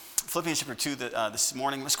Philippians chapter 2 this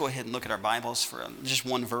morning. Let's go ahead and look at our Bibles for just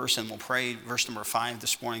one verse, and we'll pray. Verse number 5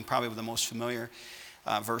 this morning, probably the most familiar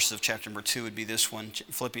verse of chapter number 2 would be this one,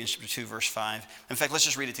 Philippians chapter 2, verse 5. In fact, let's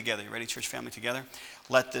just read it together. You ready, church family, together?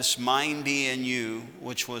 Let this mind be in you,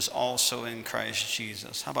 which was also in Christ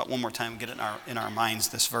Jesus. How about one more time, get it in our minds,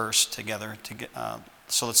 this verse together.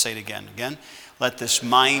 So let's say it again. Let this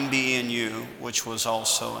mind be in you, which was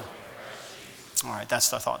also in. All right, that's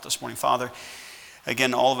the thought this morning. Father,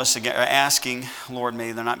 again, all of us are asking, Lord,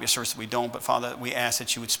 may there not be a service that we don't, but Father, we ask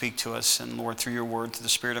that you would speak to us. And Lord, through your word, through the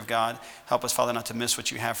Spirit of God, help us, Father, not to miss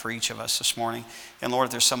what you have for each of us this morning. And Lord,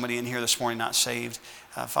 if there's somebody in here this morning not saved,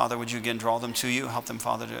 Father, would you again draw them to you? Help them,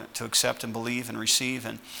 Father, to accept and believe and receive.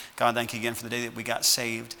 And God, thank you again for the day that we got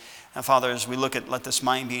saved. And Father, as we look at let this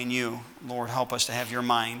mind be in you, Lord, help us to have your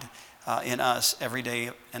mind in us every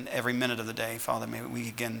day and every minute of the day. Father, may we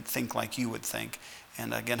again think like you would think.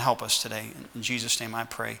 And again, help us today. In Jesus' name I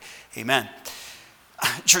pray, amen.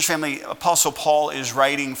 Church family, Apostle Paul is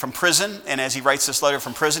writing from prison. And as he writes this letter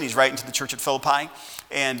from prison, he's writing to the church at Philippi.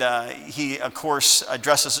 And he, of course,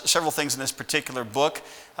 addresses several things in this particular book.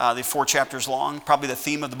 They're 4 chapters long. Probably the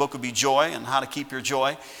theme of the book would be joy and how to keep your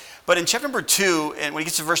joy. But in chapter number 2, and when he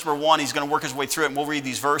gets to verse number 1, he's going to work his way through it, and we'll read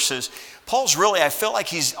these verses. Paul's really, I feel like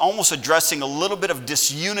he's almost addressing a little bit of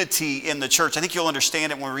disunity in the church. I think you'll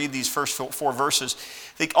understand it when we read these first 4 verses.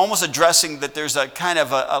 I think almost addressing that there's a kind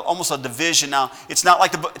of almost a division. Now, it's not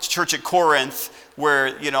like the church at Corinth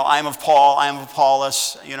where, I'm of Paul, I'm of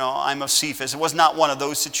Apollos, I'm of Cephas. It was not one of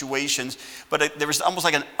those situations, but there was almost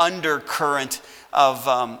like an undercurrent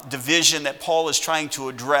of division that Paul is trying to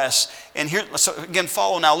address. And here, so again,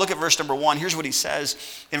 follow now. Look at verse number 1. Here's what he says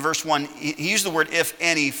in verse 1. He used the word if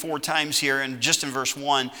any 4 times here, and just in verse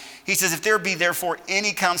 1. He says, if there be therefore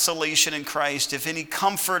any consolation in Christ, if any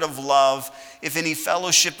comfort of love, if any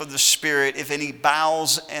fellowship of the Spirit, if any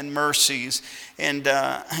bowels and mercies. And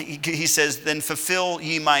he says, then fulfill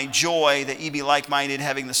ye my joy, that ye be like-minded,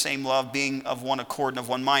 having the same love, being of one accord and of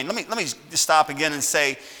one mind. Let me stop again and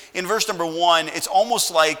say, in verse number 1, it's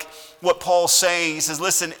almost like what Paul's saying. He says,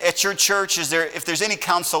 listen, at your church, if there's any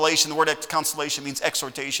consolation, the word consolation means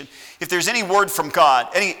exhortation. If there's any word from God,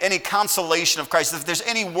 any consolation of Christ, if there's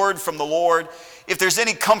any word from the Lord, if there's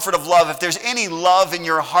any comfort of love, if there's any love in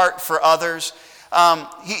your heart for others,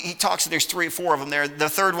 he talks, there's 3 or 4 of them there. The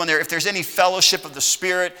third one there, if there's any fellowship of the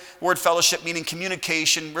Spirit, word fellowship meaning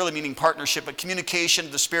communication, really meaning partnership, but communication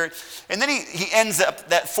of the Spirit. And then he ends up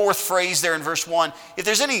that 4th phrase there in verse 1. If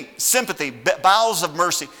there's any sympathy, bowels of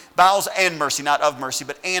mercy, bowels and mercy, not of mercy,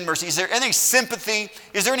 but and mercy. Is there any sympathy?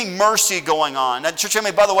 Is there any mercy going on? Now, church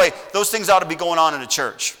family, by the way, those things ought to be going on in a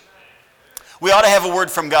church. We ought to have a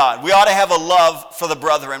word from God. We ought to have a love for the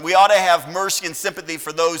brethren. We ought to have mercy and sympathy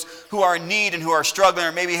for those who are in need and who are struggling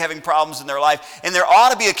or maybe having problems in their life. And there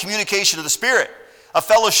ought to be a communication of the Spirit, a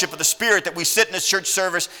fellowship of the Spirit, that we sit in this church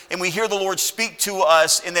service and we hear the Lord speak to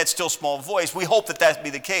us in that still small voice. We hope that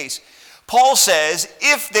be the case. Paul says,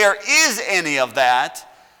 if there is any of that,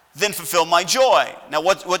 then fulfill my joy. Now,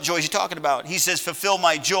 what joy is he talking about? He says, fulfill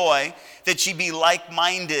my joy, that ye be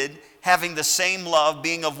like-minded, having the same love,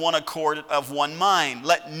 being of one accord, of one mind.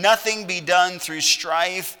 Let nothing be done through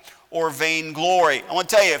strife or vain glory. I want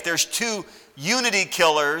to tell you, if there's 2 unity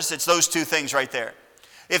killers, it's those 2 things right there.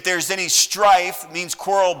 If there's any strife, it means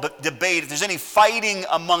quarrel, debate. If there's any fighting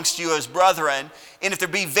amongst you as brethren, and if there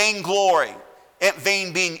be vain glory,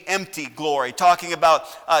 vain being empty glory, talking about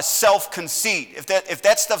self-conceit. If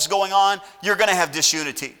that stuff's going on, you're going to have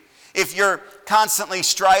disunity. If you're constantly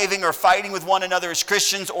striving or fighting with one another as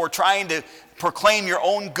Christians or trying to proclaim your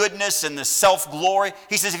own goodness and the self-glory,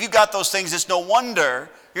 he says, if you've got those things, it's no wonder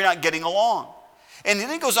you're not getting along. And then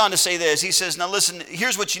he goes on to say this. He says, now listen,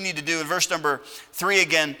 here's what you need to do. In verse number 3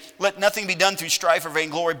 again, let nothing be done through strife or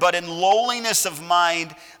vainglory, but in lowliness of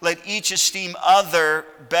mind, let each esteem other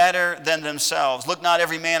better than themselves. Look not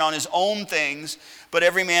every man on his own things, but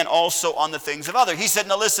every man also on the things of others. He said,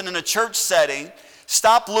 now listen, in a church setting,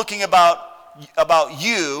 stop looking about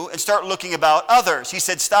you and start looking about others. He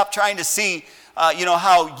said, stop trying to see,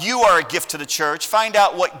 how you are a gift to the church. Find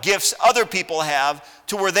out what gifts other people have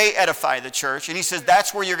to where they edify the church. And he says,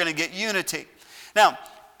 that's where you're going to get unity. Now,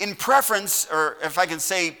 in preference, or if I can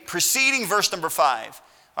say, preceding verse number 5.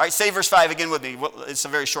 All right, say verse 5 again with me. It's a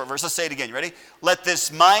very short verse. Let's say it again. You ready? Let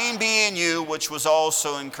this mind be in you, which was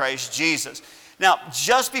also in Christ Jesus. Now,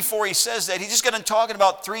 just before he says that, he's just going to talk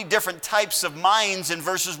about 3 different types of minds in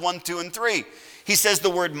verses 1, 2, and 3. He says the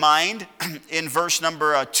word mind in verse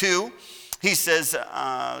number 2. He says,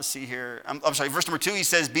 let's see here. I'm sorry, verse number 2, he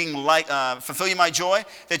says, being like, fulfill ye my joy,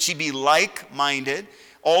 that ye be like-minded.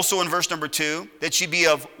 Also in verse number 2, that ye be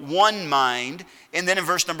of one mind. And then in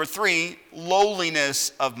verse number 3,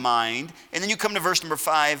 lowliness of mind. And then you come to verse number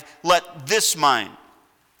 5, let this mind.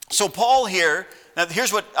 So Paul here, now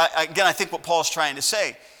here's what, again, I think what Paul's trying to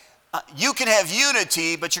say. You can have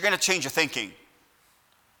unity, but you're going to change your thinking.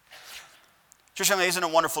 Church family, isn't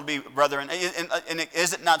it wonderful to be brethren? And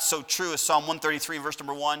is it not so true as Psalm 133, verse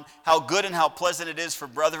number 1? How good and how pleasant it is for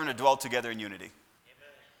brethren to dwell together in unity.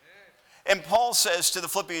 And Paul says to the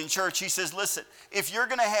Philippian church, he says, listen, if you're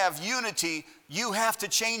going to have unity, you have to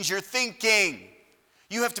change your thinking.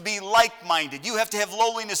 You have to be like-minded. You have to have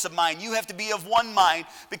lowliness of mind. You have to be of one mind,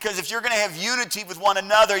 because if you're going to have unity with one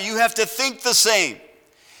another, you have to think the same.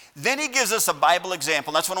 Then he gives us a Bible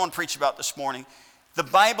example. That's what I want to preach about this morning. The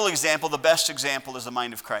Bible example, the best example, is the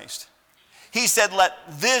mind of Christ. He said, let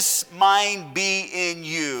this mind be in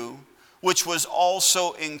you, which was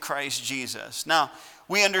also in Christ Jesus. Now,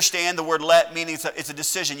 we understand the word let, meaning it's a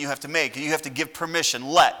decision you have to make. You have to give permission.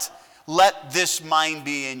 Let this mind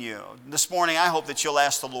be in you. This morning, I hope that you'll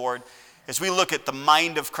ask the Lord, as we look at the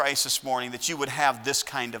mind of Christ this morning, that you would have this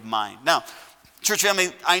kind of mind. Now, church family,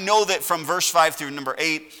 I know that from verse 5 through number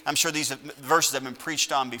 8, I'm sure these verses have been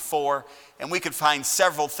preached on before, and we could find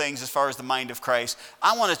several things as far as the mind of Christ.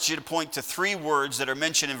 I want you to point to 3 words that are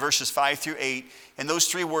mentioned in verses 5 through 8, and those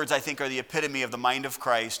 3 words I think are the epitome of the mind of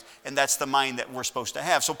Christ, and that's the mind that we're supposed to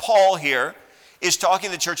have. So Paul here is talking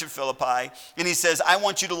to the church at Philippi, and he says, I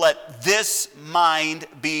want you to let this mind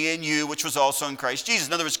be in you, which was also in Christ Jesus.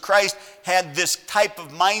 In other words, Christ had this type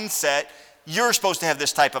of mindset. You're supposed to have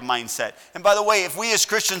this type of mindset. And by the way, if we as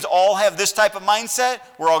Christians all have this type of mindset,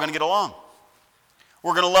 we're all going to get along.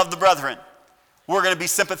 We're going to love the brethren. We're going to be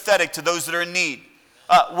sympathetic to those that are in need.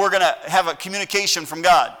 We're going to have a communication from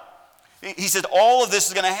God. He said all of this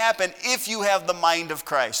is going to happen if you have the mind of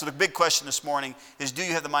Christ. So the big question this morning is, do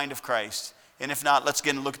you have the mind of Christ? And if not, let's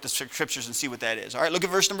get and look at the scriptures and see what that is. All right, look at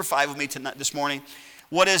verse number 5 with me tonight, this morning.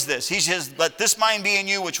 What is this? He says, let this mind be in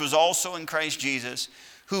you, which was also in Christ Jesus,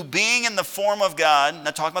 who being in the form of God,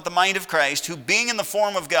 not talking about the mind of Christ, who being in the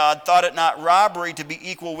form of God, thought it not robbery to be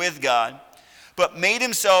equal with God, but made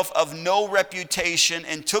himself of no reputation,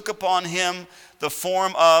 and took upon him the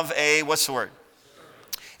form of a, what's the word?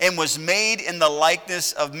 And was made in the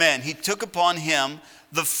likeness of men. He took upon him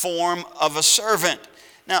the form of a servant.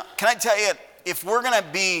 Now, can I tell you, if we're going to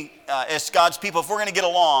be, as God's people, if we're going to get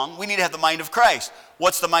along, we need to have the mind of Christ.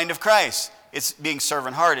 What's the mind of Christ? It's being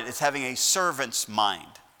servant-hearted. It's having a servant's mind.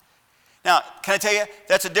 Now, can I tell you,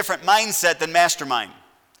 that's a different mindset than mastermind.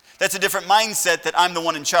 That's a different mindset that I'm the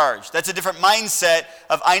one in charge. That's a different mindset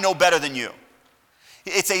of I know better than you.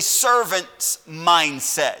 It's a servant's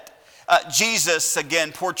mindset. Jesus,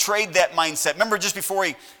 again, portrayed that mindset. Remember just before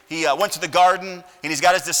he went to the garden and he's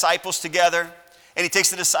got his disciples together, and he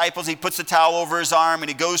takes the disciples, he puts the towel over his arm, and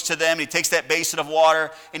he goes to them, and he takes that basin of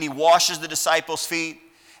water, and he washes the disciples' feet.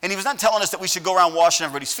 And he was not telling us that we should go around washing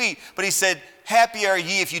everybody's feet, but he said, happy are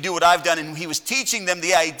ye if you do what I've done. And he was teaching them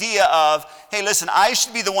the idea of, hey, listen, I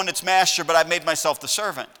should be the one that's master, but I've made myself the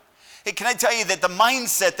servant. Hey, can I tell you that the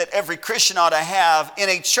mindset that every Christian ought to have in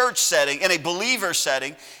a church setting, in a believer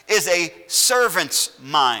setting, is a servant's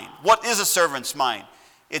mind. What is a servant's mind?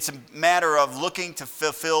 It's a matter of looking to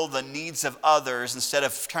fulfill the needs of others instead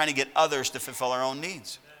of trying to get others to fulfill our own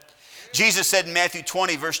needs. Jesus said in Matthew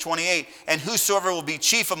 20, verse 28, and whosoever will be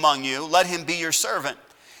chief among you, let him be your servant.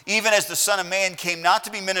 Even as the Son of Man came not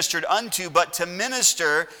to be ministered unto, but to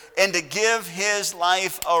minister and to give his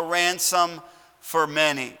life a ransom for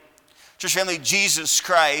many. Church family, Jesus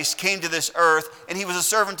Christ came to this earth and he was a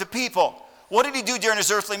servant to people. What did he do during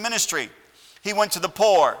his earthly ministry? He went to the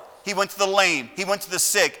poor. He went to the lame. He went to the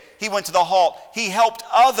sick. He went to the halt. He helped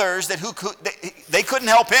others they couldn't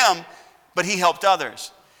help him, but he helped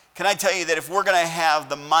others. Can I tell you that if we're going to have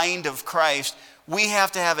the mind of Christ, we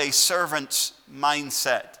have to have a servant's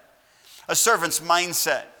mindset. A servant's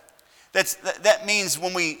mindset. That means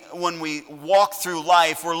when we walk through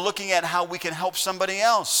life, we're looking at how we can help somebody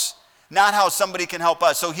else, not how somebody can help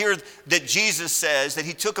us. So here that Jesus says that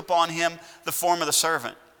he took upon him the form of the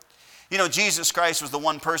servant. You know, Jesus Christ was the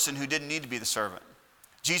one person who didn't need to be the servant.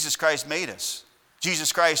 Jesus Christ made us.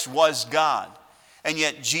 Jesus Christ was God. And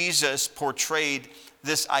yet Jesus portrayed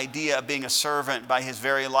this idea of being a servant by his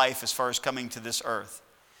very life as far as coming to this earth.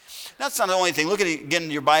 That's not the only thing. Look at it again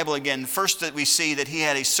in your Bible again. First that we see that he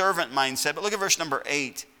had a servant mindset, but look at verse number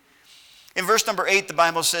 8. In verse number 8, the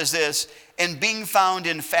Bible says this, and being found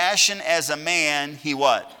in fashion as a man, he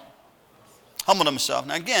what? Humbled himself.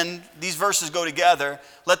 Now again, these verses go together.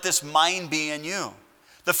 Let this mind be in you.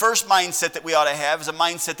 The first mindset that we ought to have is a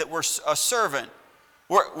mindset that we're a servant.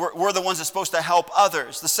 We're the ones that's supposed to help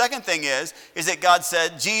others. The second thing is that God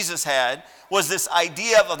said, Jesus had, was this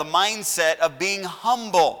idea of the mindset of being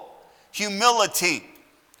humble, humility.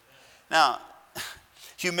 Now,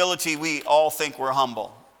 humility, we all think we're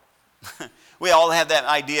humble. We all have that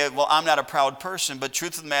idea, well, I'm not a proud person, but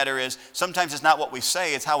truth of the matter is, sometimes it's not what we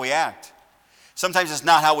say, it's how we act. Sometimes it's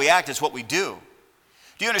not how we act, it's what we do.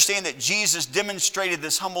 Do you understand that Jesus demonstrated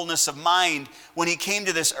this humbleness of mind when he came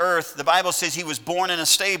to this earth? The Bible says he was born in a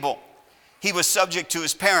stable. He was subject to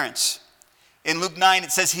his parents. In Luke 9,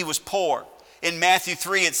 it says he was poor. In Matthew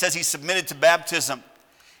 3, it says he submitted to baptism.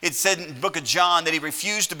 It said in the book of John that he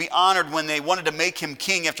refused to be honored when they wanted to make him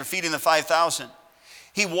king after feeding the 5,000.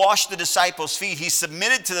 He washed the disciples' feet. He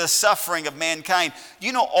submitted to the suffering of mankind.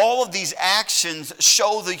 You know, all of these actions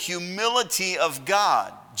show the humility of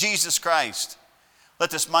God, Jesus Christ. Let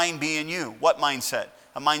this mind be in you. What mindset?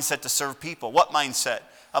 A mindset to serve people. What mindset?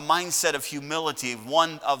 A mindset of humility,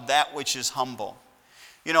 one of that which is humble.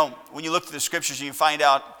 You know, when you look at the scriptures and you find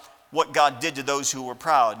out what God did to those who were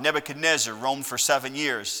proud. Nebuchadnezzar roamed for 7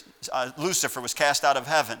 years. Lucifer was cast out of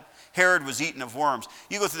heaven. Herod was eaten of worms.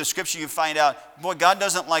 You go through the scripture, you find out, boy, God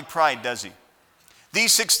doesn't like pride, does he?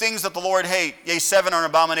 These 6 things that the Lord hate, yea, 7 are an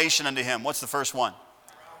abomination unto him. What's the first one?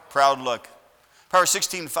 Proud look. Proverbs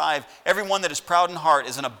 16:5, everyone that is proud in heart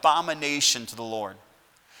is an abomination to the Lord.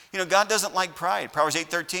 You know, God doesn't like pride. Proverbs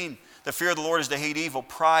 8:13, the fear of the Lord is to hate evil.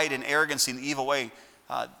 Pride and arrogance in the evil way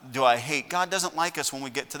do I hate. God doesn't like us when we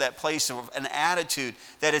get to that place of an attitude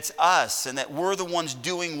that it's us and that we're the ones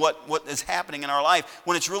doing what is happening in our life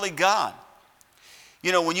when it's really God.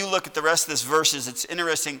 You know, when you look at the rest of this verses, it's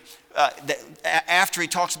interesting that after he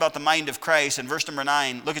talks about the mind of Christ, in verse number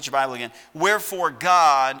 9, look at your Bible again. Wherefore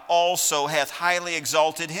God also hath highly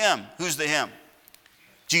exalted him. Who's the him?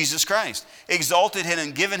 Jesus Christ. Exalted him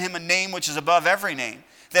and given him a name which is above every name.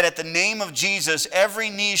 That at the name of Jesus every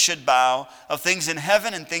knee should bow, of things in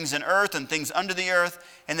heaven and things in earth and things under the earth,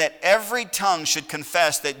 and that every tongue should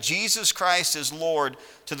confess that Jesus Christ is Lord,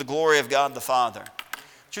 to the glory of God the Father.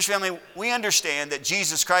 Church family, we understand that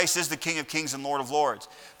Jesus Christ is the King of Kings and Lord of Lords.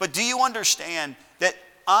 But do you understand that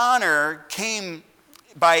honor came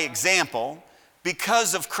by example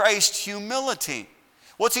because of Christ's humility?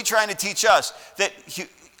 What's he trying to teach us? That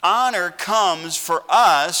honor comes for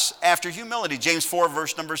us after humility. James 4,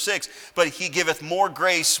 verse number 6. But he giveth more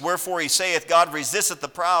grace, wherefore he saith, God resisteth the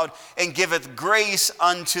proud, and giveth grace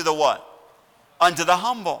unto the what? Unto the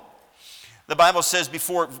humble. The Bible says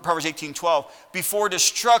before, Proverbs 18:12, before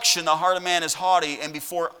destruction the heart of man is haughty, and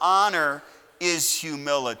before honor is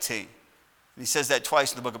humility. And he says that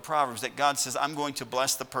twice in the book of Proverbs, that God says, I'm going to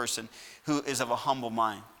bless the person who is of a humble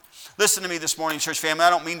mind. Listen to me this morning, church family. I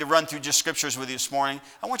don't mean to run through just scriptures with you this morning.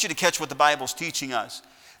 I want you to catch what the Bible's teaching us.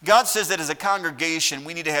 God says that as a congregation,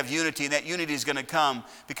 we need to have unity, and that unity is going to come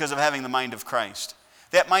because of having the mind of Christ.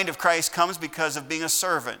 That mind of Christ comes because of being a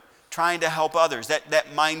servant, trying to help others.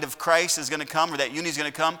 That mind of Christ is going to come, or that unity is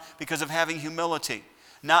going to come because of having humility,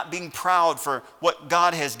 not being proud for what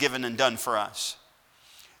God has given and done for us.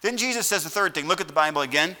 Then Jesus says the third thing. Look at the Bible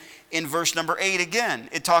again in verse number 8 again.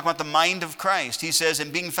 It talks about the mind of Christ. He says,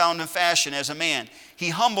 and being found in fashion as a man, he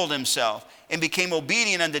humbled himself and became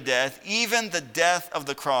obedient unto death, even the death of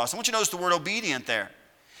the cross. I want you to notice the word obedient there.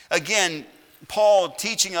 Again, Paul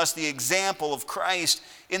teaching us the example of Christ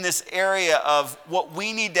in this area of what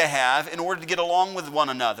we need to have in order to get along with one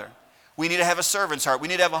another. We need to have a servant's heart. We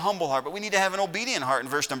need to have a humble heart, but we need to have an obedient heart in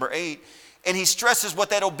verse number 8. And he stresses what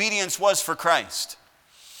that obedience was for Christ.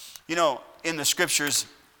 You know, in the scriptures,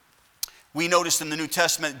 we noticed in the New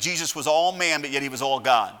Testament, Jesus was all man, but yet he was all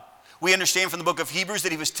God. We understand from the book of Hebrews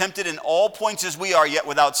that he was tempted in all points as we are, yet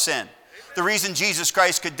without sin. The reason Jesus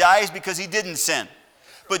Christ could die is because he didn't sin.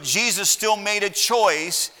 But Jesus still made a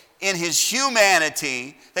choice in his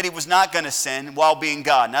humanity that he was not going to sin while being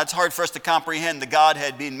God. Now, it's hard for us to comprehend the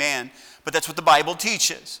Godhead being man, but that's what the Bible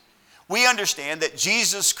teaches. We understand that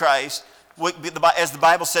Jesus Christ, as the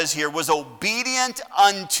Bible says here, was obedient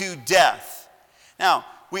unto death. Now,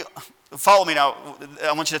 follow me now.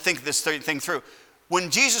 I want you to think this thing through. When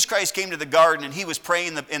Jesus Christ came to the garden and he was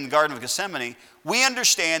praying in the Garden of Gethsemane, we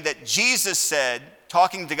understand that Jesus said,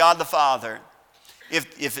 talking to God the Father,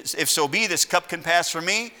 if so be this cup can pass from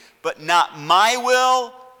me, but not my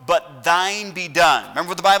will, but thine be done. Remember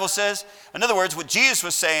what the Bible says? In other words, what Jesus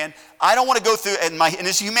was saying, I don't want to go through, in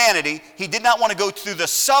his humanity, he did not want to go through the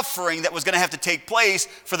suffering that was going to have to take place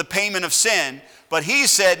for the payment of sin, but he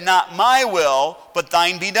said, not my will, but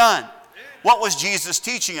thine be done. What was Jesus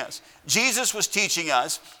teaching us? Jesus was teaching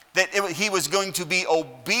us that he was going to be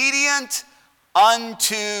obedient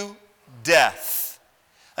unto death.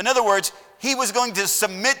 In other words, he was going to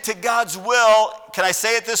submit to God's will, can I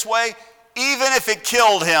say it this way? Even if it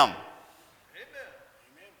killed him. Amen.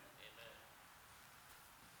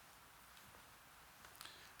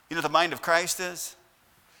 You know what the mind of Christ is?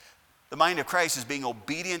 The mind of Christ is being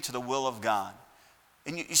obedient to the will of God.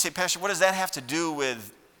 And you say, Pastor, what does that have to do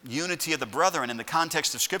with unity of the brethren in the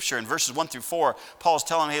context of Scripture? In verses 1 through 4, Paul's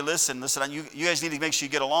telling them, hey, listen, you guys need to make sure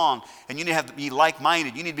you get along, and you need to be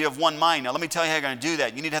like-minded. You need to be of one mind. Now, let me tell you how you're going to do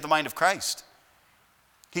that. You need to have the mind of Christ.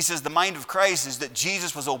 He says the mind of Christ is that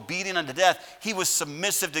Jesus was obedient unto death. He was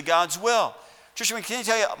submissive to God's will. Church, can I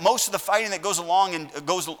tell you, most of the fighting that goes along and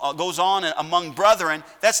goes on among brethren,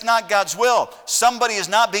 that's not God's will. Somebody is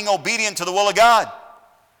not being obedient to the will of God.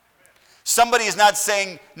 Somebody is not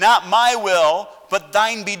saying, not my will, but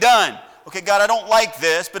thine be done. Okay, God, I don't like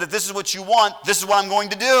this, but if this is what you want, this is what I'm going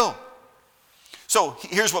to do. So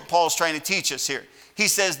here's what Paul's trying to teach us here. He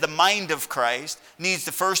says the mind of Christ needs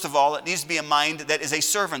to, first of all, it needs to be a mind that is a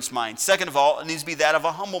servant's mind. Second of all, it needs to be that of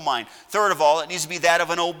a humble mind. Third of all, it needs to be that of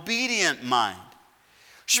an obedient mind.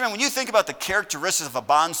 When you think about the characteristics of a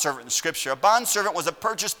bondservant in Scripture, a bondservant was a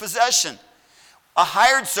purchased possession. A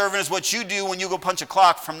hired servant is what you do when you go punch a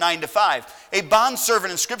clock from 9 to 5. A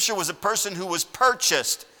bondservant in Scripture was a person who was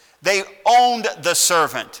purchased. They owned the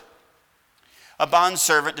servant. A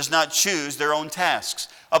bondservant does not choose their own tasks.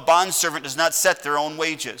 A bondservant does not set their own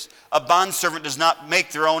wages. A bondservant does not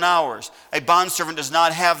make their own hours. A bondservant does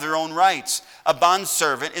not have their own rights. A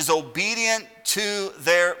bondservant is obedient to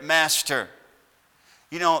their master.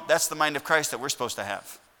 You know, that's the mind of Christ that we're supposed to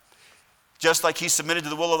have. Just like he submitted to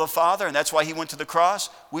the will of the Father, and that's why he went to the cross,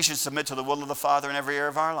 we should submit to the will of the Father in every area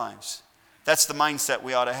of our lives. That's the mindset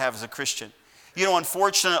we ought to have as a Christian. You know,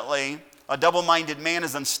 unfortunately, a double-minded man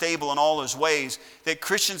is unstable in all his ways, that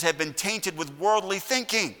Christians have been tainted with worldly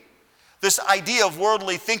thinking. This idea of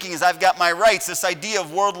worldly thinking is I've got my rights. This idea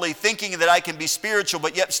of worldly thinking that I can be spiritual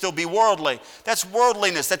but yet still be worldly. That's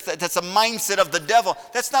worldliness. That's a mindset of the devil.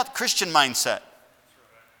 That's not Christian mindset.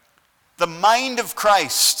 The mind of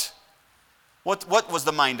Christ. What was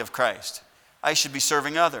the mind of Christ? I should be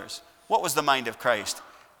serving others. What was the mind of Christ?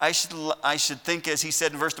 I should think, as he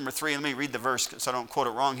said in verse number 3, let me read the verse so I don't quote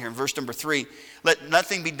it wrong here. In verse number 3, let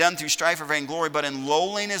nothing be done through strife or vainglory, but in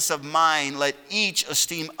lowliness of mind, let each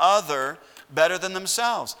esteem other better than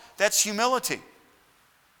themselves. That's humility.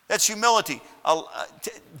 That's humility.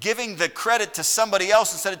 Giving the credit to somebody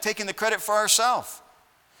else instead of taking the credit for ourselves.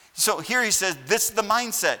 So here he says, this is the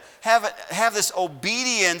mindset. Have this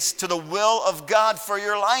obedience to the will of God for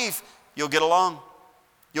your life. You'll get along.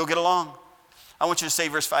 You'll get along. I want you to say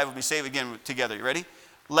verse 5 with me. Say it again together. You ready?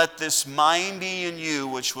 Let this mind be in you,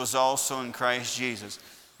 which was also in Christ Jesus.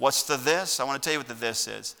 What's the this? I want to tell you what the this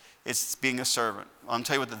is. It's being a servant. I'm going to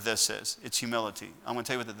tell you what the this is. It's humility. I'm going to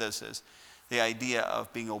tell you what the this is. The idea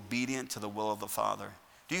of being obedient to the will of the Father.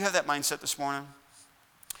 Do you have that mindset this morning?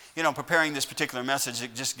 You know, preparing this particular message,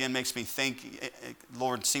 it just again makes me think,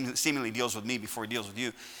 Lord seemingly deals with me before he deals with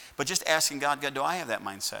you. But just asking God, do I have that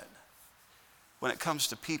mindset? When it comes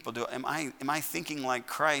to people, am I thinking like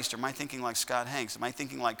Christ, or am I thinking like Scott Hanks? Am I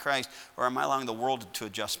thinking like Christ, or am I allowing the world to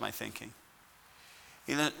adjust my thinking?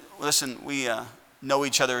 You know, listen, we know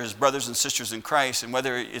each other as brothers and sisters in Christ, and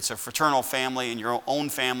whether it's a fraternal family in your own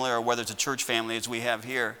family, or whether it's a church family as we have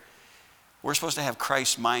here, we're supposed to have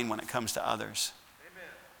Christ's mind when it comes to others.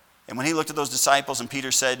 And when he looked at those disciples and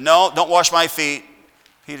Peter said, no, don't wash my feet.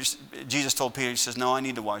 Jesus told Peter, he says, no, I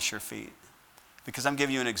need to wash your feet. Because I'm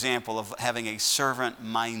giving you an example of having a servant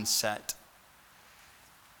mindset.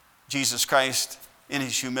 Jesus Christ, in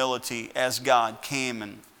his humility as God, came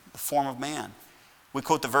in the form of man. We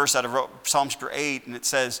quote the verse out of Psalm 8, and it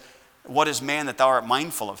says, what is man that thou art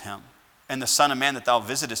mindful of him? And the son of man that thou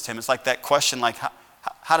visitest him. It's like that question, like,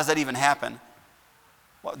 how does that even happen?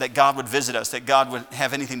 That God would visit us, that God would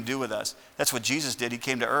have anything to do with us. That's what Jesus did. He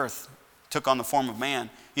came to earth, took on the form of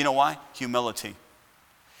man. You know why? Humility.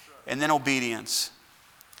 And then obedience.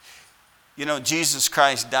 You know, Jesus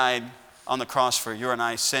Christ died on the cross for your and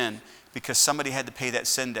I's sin because somebody had to pay that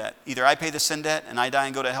sin debt. Either I pay the sin debt and I die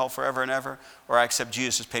and go to hell forever and ever, or I accept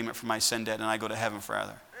Jesus' payment for my sin debt and I go to heaven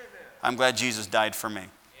forever. Amen. I'm glad Jesus died for me. Amen.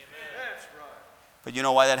 That's right. But you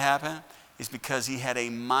know why that happened? Is because he had a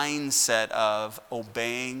mindset of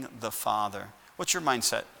obeying the Father. What's your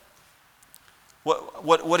mindset?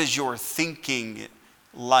 What is your thinking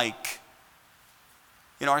like?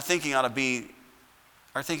 You know, our thinking ought to be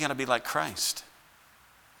like Christ.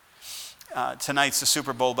 Tonight's the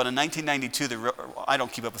Super Bowl, but in 1992, I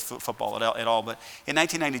don't keep up with football at all, but in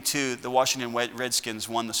 1992, the Washington Redskins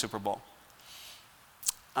won the Super Bowl.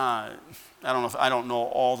 I don't know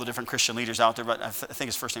all the different Christian leaders out there, but I think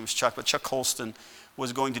his first name was Chuck. But Chuck Colston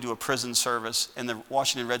was going to do a prison service, and the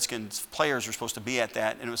Washington Redskins players were supposed to be at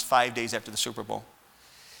that, and it was 5 days after the Super Bowl.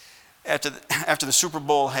 After the Super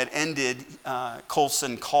Bowl had ended,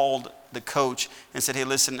 Colston called the coach and said, "Hey,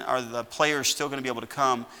 listen, are the players still going to be able to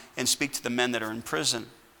come and speak to the men that are in prison?"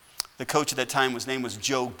 The coach at that time, his name was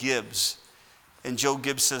Joe Gibbs. And Joe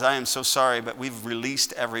Gibbs says, "I am so sorry, but we've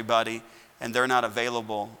released everybody and they're not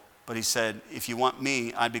available." But he said, "If you want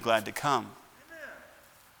me, I'd be glad to come." Amen.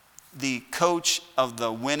 The coach of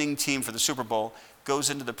the winning team for the Super Bowl goes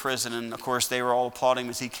into the prison, and of course they were all applauding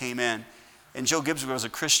as he came in. And Joe Gibbs was a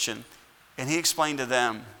Christian, and he explained to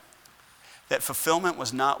them that fulfillment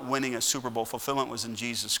was not winning a Super Bowl. Fulfillment was in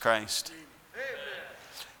Jesus Christ.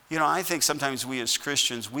 You know, I think sometimes we as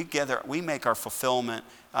Christians, we make our fulfillment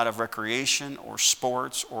out of recreation or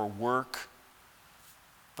sports or work.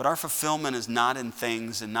 But our fulfillment is not in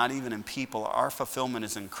things and not even in people. Our fulfillment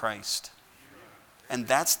is in Christ. And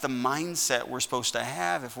that's the mindset we're supposed to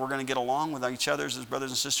have if we're going to get along with each other as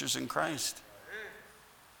brothers and sisters in Christ.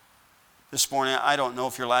 This morning, I don't know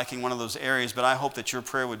if you're lacking one of those areas, but I hope that your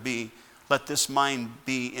prayer would be, "Let this mind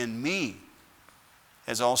be in me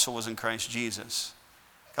as also was in Christ Jesus."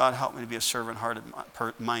 God, help me to be a servant-hearted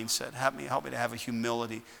mindset. Help me to have a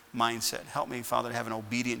humility mindset. Help me, Father, to have an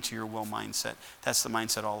obedient to your will mindset. That's the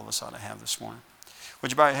mindset all of us ought to have this morning.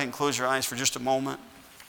 Would you bow your head and close your eyes for just a moment?